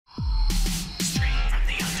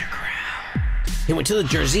He went to the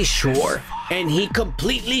Jersey Shore and he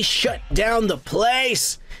completely shut down the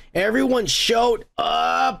place. Everyone showed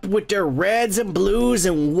up with their reds and blues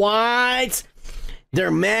and whites,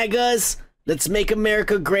 their MAGAs. Let's make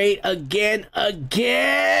America great again,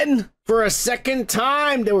 for a second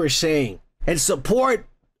time, they were saying. And support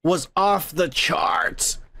was off the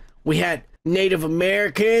charts. We had Native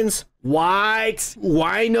Americans, whites,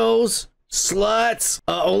 winos, sluts,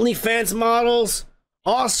 OnlyFans models,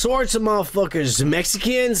 all sorts of motherfuckers,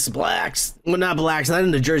 Mexicans, blacks, well, not blacks, not in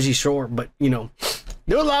the Jersey Shore, but you know,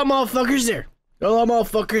 there were a lot of motherfuckers there. There were a lot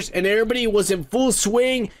of motherfuckers, and everybody was in full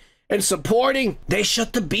swing and supporting. They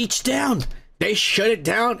shut the beach down. They shut it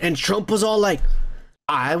down, and Trump was all like,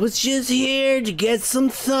 I was just here to get some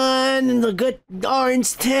sun and a good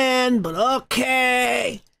orange tan, but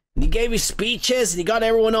okay. And he gave his speeches, and he got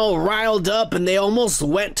everyone all riled up, and they almost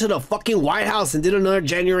went to the fucking White House and did another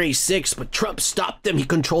January 6th, but Trump stopped them. He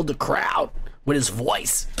controlled the crowd with his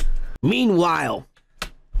voice. Meanwhile,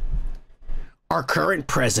 our current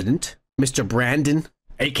president, Mr. Brandon,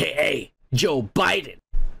 aka Joe Biden,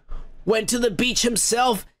 went to the beach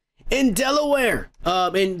himself in Delaware.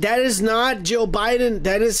 And that is not Joe Biden,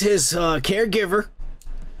 that is his caregiver.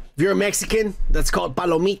 If you're a Mexican, that's called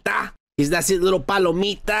Palomita. That's his little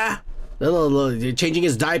Palomita. Changing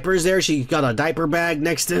his diapers there. She got a diaper bag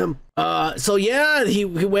next to him. So yeah, he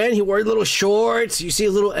went, he wore little shorts. You see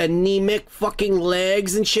his little anemic fucking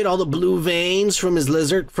legs and shit, all the blue veins from his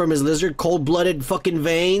lizard, cold-blooded fucking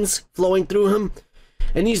veins flowing through him.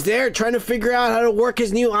 And he's there trying to figure out how to work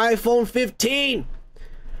his new iPhone 15.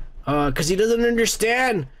 Cause he doesn't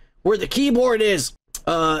understand where the keyboard is.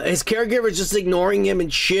 His caregiver's just ignoring him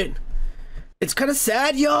and shit. It's kind of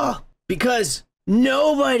sad, y'all, because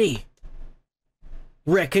nobody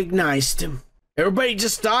recognized him. Everybody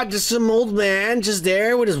just thought just some old man just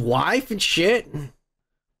there with his wife and shit.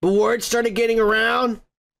 But word started getting around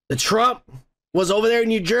that Trump was over there in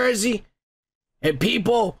New Jersey, and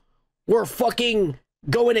people were fucking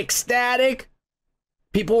going ecstatic.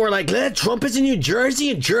 People were like, Trump is in New Jersey.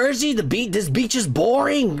 In Jersey, this beach is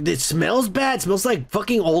boring. It smells bad. It smells like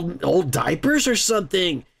fucking old diapers or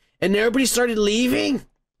something. And everybody started leaving.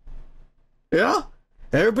 Yeah.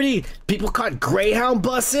 People caught Greyhound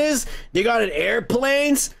buses. They got in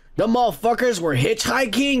airplanes. The motherfuckers were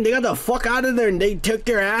hitchhiking. They got the fuck out of there and they took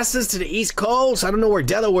their asses to the East Coast. I don't know where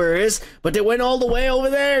Delaware is, but they went all the way over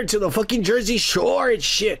there to the fucking Jersey Shore and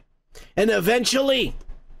shit. And eventually,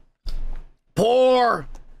 poor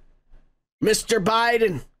Mr.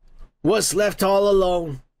 Biden was left all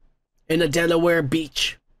alone in a Delaware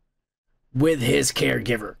beach with his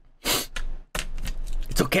caregiver.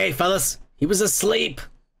 It's okay, fellas. He was asleep.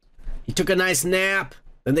 He took a nice nap.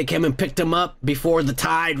 Then they came and picked him up before the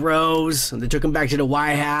tide rose, and they took him back to the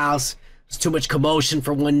White House. It's too much commotion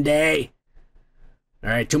for one day. All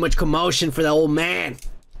right, too much commotion for the old man.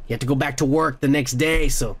 He had to go back to work the next day,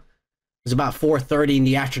 so it was about 4:30 in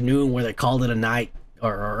the afternoon where they called it a night,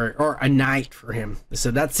 or a night for him. They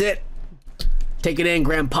said, that's it. Take it in,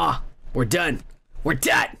 Grandpa. We're done. We're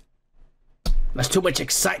done. That's too much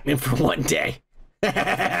excitement for one day.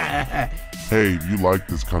 Hey, if you like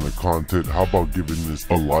this kind of content, how about giving this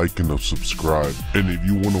a like and a subscribe? And if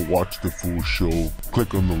you want to watch the full show,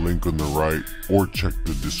 click on the link on the right or check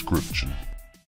the description.